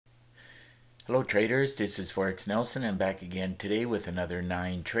Hello traders, this is Forex Nelson. I'm back again today with another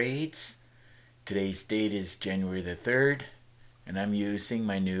 9 trades. Today's date is January the 3rd, and I'm using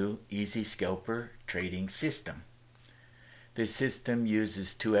my new Easy Scalper trading system. This system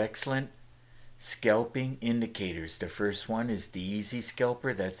uses two excellent scalping indicators. The first one is the Easy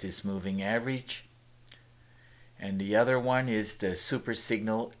Scalper, that's this moving average. And the other one is the super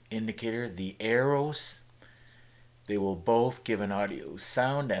signal indicator, the arrows. They will both give an audio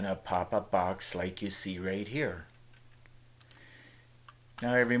sound and a pop-up box like you see right here.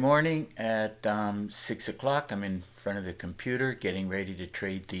 Now every morning at 6 o'clock I'm in front of the computer getting ready to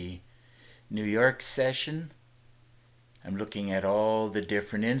trade the New York session. I'm looking at all the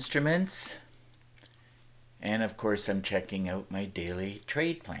different instruments, and of course I'm checking out my daily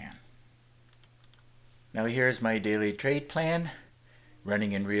trade plan. Now here's my daily trade plan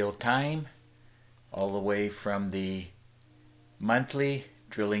running in real time, all the way from the monthly,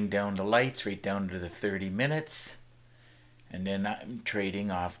 drilling down the lights right down to the 30 minutes, and then I'm trading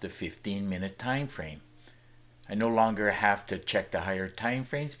off the 15-minute time frame. I no longer have to check the higher time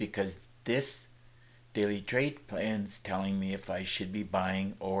frames because this daily trade plan is telling me if I should be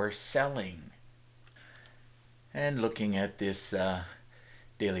buying or selling. And looking at this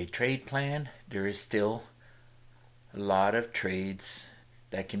daily trade plan, there is still a lot of trades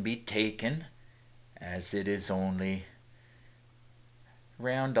that can be taken, as it is only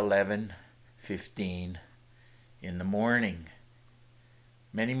around 11:15 in the morning.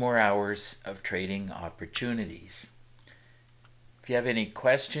 Many more hours of trading opportunities. If you have any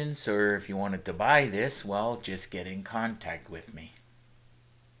questions or if you wanted to buy this, well, just get in contact with me.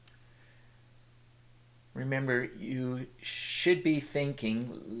 Remember, you should be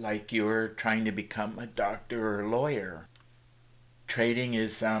thinking like you're trying to become a doctor or a lawyer. Trading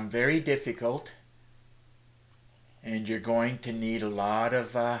is very difficult, and you're going to need a lot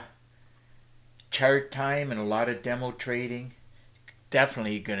of chart time and a lot of demo trading.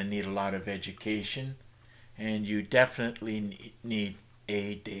 Definitely going to need a lot of education, and you definitely need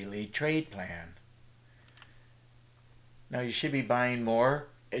a daily trade plan. Now you should be buying more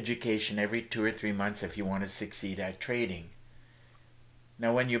education every 2 or 3 months if you want to succeed at trading.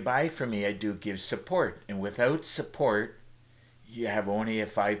 Now when you buy from me, I do give support, and without support you have only a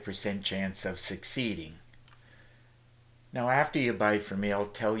 5% chance of succeeding. Now after you buy from me, I'll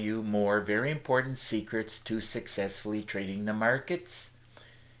tell you more very important secrets to successfully trading the markets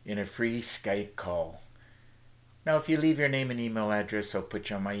in a free Skype call. Now if you leave your name and email address, I'll put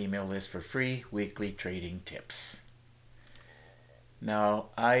you on my email list for free weekly trading tips. Now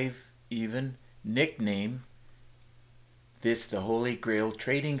I've even nicknamed this the Holy Grail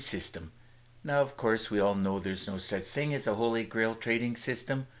trading system. Now of course we all know there's no such thing as a Holy Grail trading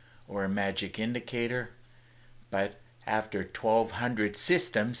system or a magic indicator, but after 1,200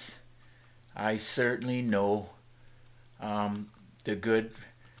 systems, I certainly know the good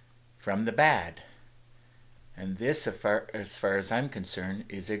from the bad. And this, as far as I'm concerned,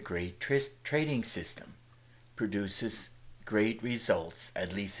 is a great trading system. Produces great results,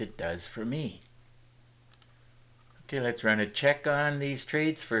 at least it does for me. Okay, let's run a check on these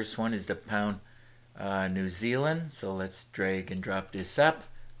trades. First one is the pound New Zealand. So let's drag and drop this up.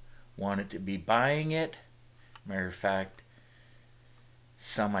 Wanted to be buying it. Matter of fact,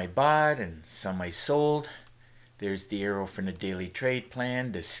 some I bought and some I sold. There's the arrow from the daily trade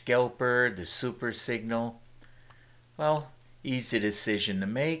plan, the scalper, the super signal. Well, easy decision to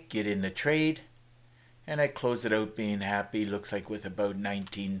make. Get in the trade, and I close it out being happy. Looks like with about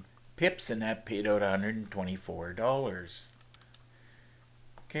 19 pips, and that paid out $124.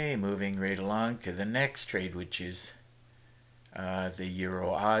 Okay, moving right along to the next trade, which is the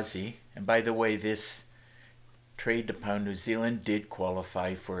Euro Aussie. And by the way, this trade to pound New Zealand did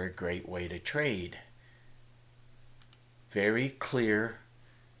qualify for a great way to trade. Very clear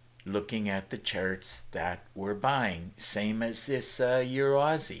looking at the charts that we're buying. Same as this Euro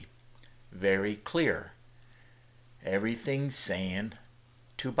Aussie. Very clear. Everything's saying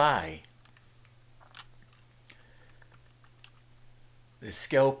to buy. The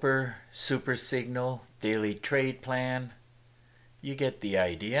scalper, super signal, daily trade plan. You get the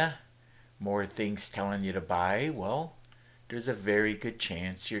idea. More things telling you to buy, well, there's a very good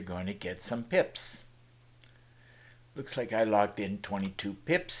chance you're going to get some pips. Looks like I locked in 22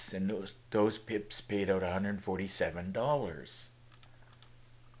 pips, and those pips paid out $147.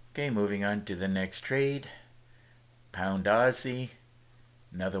 Okay, moving on to the next trade. Pound Aussie,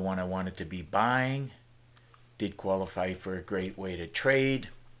 another one I wanted to be buying. Did qualify for a great way to trade.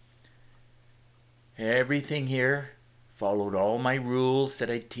 Everything here followed all my rules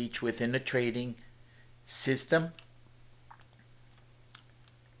that I teach within the trading system.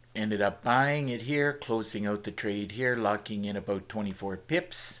 ended up buying it here, closing out the trade here, locking in about 24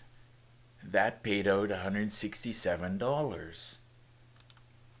 pips. That paid out $167.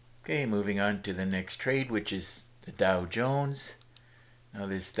 Okay, moving on to the next trade, which is the Dow Jones. Now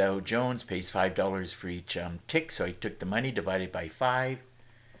this Dow Jones pays $5 for each tick, so I took the money, divided by 5.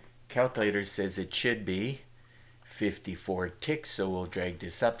 Calculator says it should be 54 ticks, so we'll drag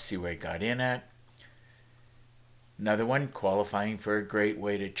this up, see where I got in at. Another one, qualifying for a great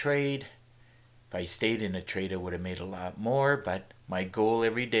way to trade. If I stayed in a trade, I would have made a lot more, but my goal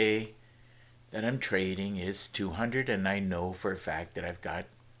every day that I'm trading is 200, and I know for a fact that I've got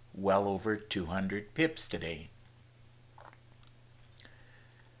well over 200 pips today.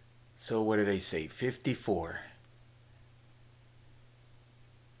 So what did I say? 54.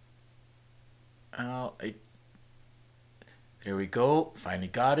 There we go. Finally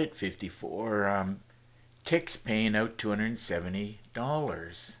got it. 54 ticks, paying out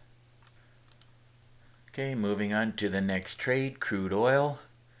 $270. Okay, moving on to the next trade, crude oil.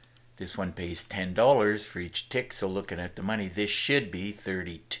 This one pays $10 for each tick, so looking at the money, this should be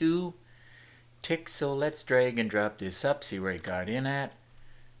 32 ticks. So let's drag and drop this up, see where I got in at.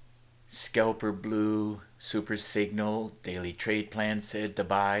 Scalper blue, super signal, daily trade plan said to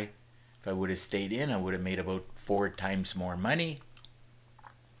buy. If I would have stayed in, I would have made about 4 times more money.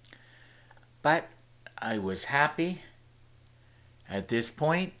 But I was happy at this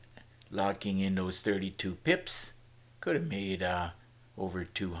point, locking in those 32 pips. Could have made over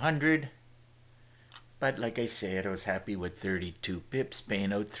 200. But like I said, I was happy with 32 pips,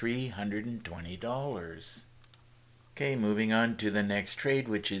 paying out $320. Okay, moving on to the next trade,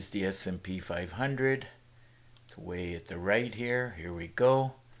 which is the S&P 500. It's way at the right here. Here we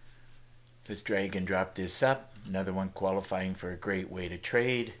go. Let's drag and drop this up. Another one qualifying for a great way to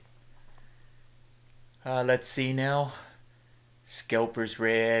trade. Let's see now. Scalpers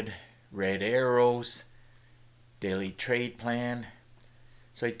red, red arrows, daily trade plan.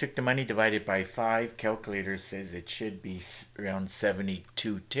 So I took the money, divided by 5. Calculator says it should be around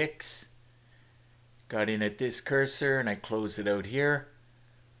 72 ticks. Got in at this cursor and I closed it out here.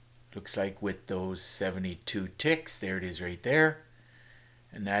 Looks like with those 72 ticks, there it is right there.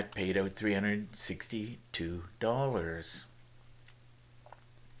 And that paid out $362.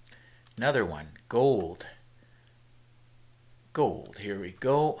 Another one, gold. Gold, here we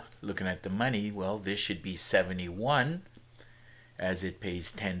go. Looking at the money, well, this should be 71, as it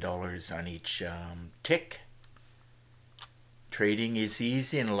pays $10 on each tick. Trading is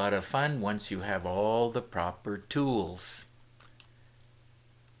easy and a lot of fun once you have all the proper tools.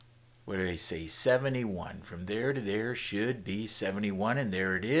 What did I say? 71. From there to there should be 71, and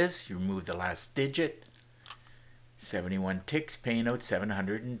there it is. You remove the last digit. 71 ticks, paying out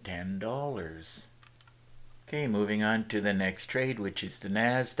 $710. Okay, moving on to the next trade, which is the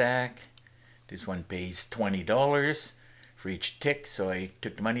NASDAQ. This one pays $20 for each tick, so I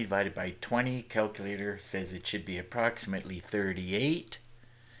took the money, divided by 20. Calculator says it should be approximately 38.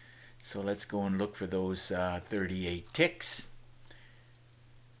 So let's go and look for those 38 ticks.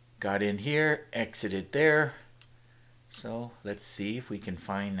 Got in here, exited there. So let's see if we can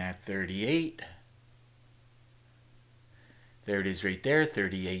find that 38. There it is right there,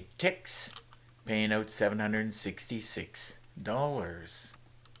 38 ticks, paying out $766.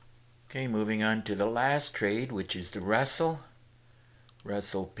 Okay, moving on to the last trade, which is the Russell.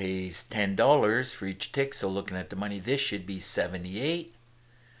 Russell pays $10 for each tick, so looking at the money, this should be 78.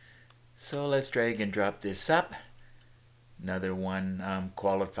 So let's drag and drop this up. Another one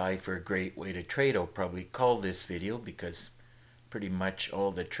qualified for a great way to trade. I'll probably call this video because pretty much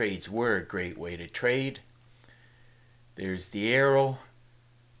all the trades were a great way to trade. There's the arrow,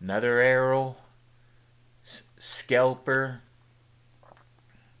 another arrow, scalper.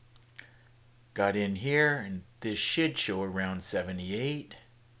 Got in here, and this should show around 78.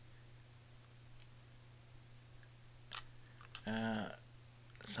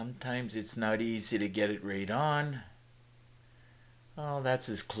 Sometimes it's not easy to get it right on. Oh, that's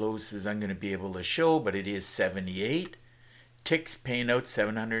as close as I'm going to be able to show, but it is 78. Ticks, paying out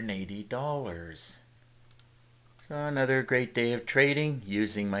 $780. So another great day of trading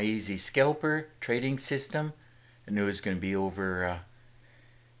using my easy scalper trading system. I knew it was going to be over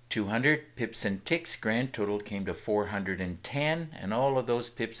 200 pips and ticks. Grand total came to 410, and all of those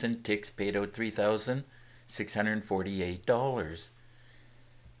pips and ticks paid out $3,648.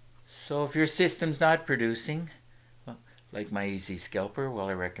 So if your system's not producing, like my easy scalper, well,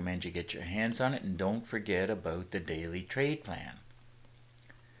 I recommend you get your hands on it, and don't forget about the daily trade plan.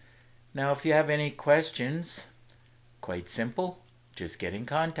 Now, if you have any questions, quite simple, just get in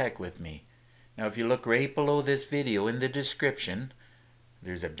contact with me. Now, if you look right below this video in the description,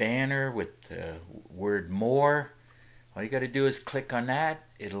 There's a banner with the word more. All you got to do is click on that.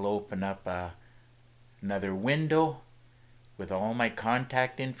 It'll open up another window with all my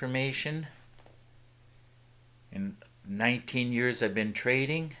contact information. In 19 years I've been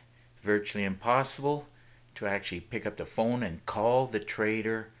trading, virtually impossible to actually pick up the phone and call the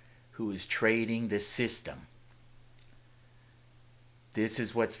trader who is trading the system. This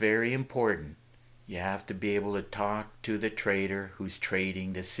is what's very important. You have to be able to talk to the trader who's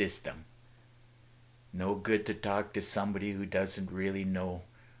trading the system. No good to talk to somebody who doesn't really know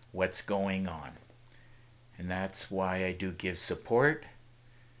what's going on. And that's why I do give support.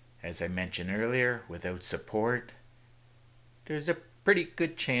 As I mentioned earlier, without support, there's a pretty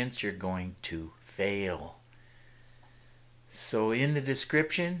good chance you're going to fail. So in the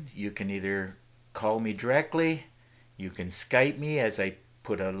description, you can either call me directly, you can Skype me as I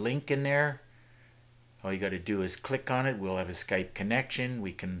put a link in there. All you got to do is click on it. We'll have a Skype connection.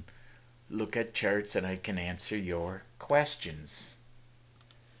 We can look at charts and I can answer your questions.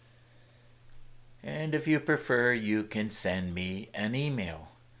 And if you prefer, you can send me an email.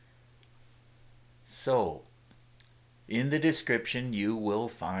 So, in the description, you will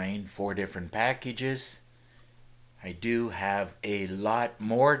find 4 different packages. I do have a lot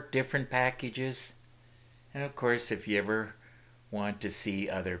more different packages. And of course, if you ever want to see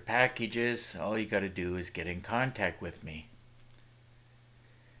other packages, all you got to do is get in contact with me.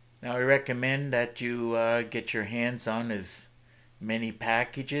 Now, I recommend that you get your hands on as many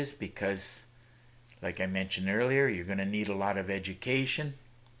packages because, like I mentioned earlier, you're going to need a lot of education.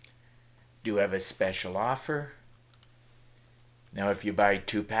 Do have a special offer. Now, if you buy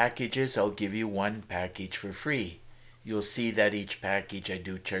 2 packages, I'll give you 1 package for free. You'll see that each package I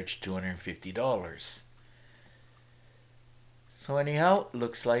do charge $250. So anyhow,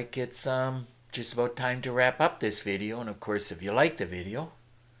 looks like it's just about time to wrap up this video. And of course, if you like the video,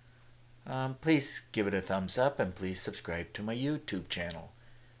 please give it a thumbs up and please subscribe to my YouTube channel.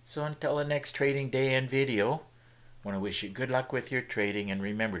 So until the next trading day and video, I want to wish you good luck with your trading and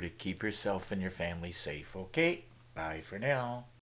remember to keep yourself and your family safe. Okay, bye for now.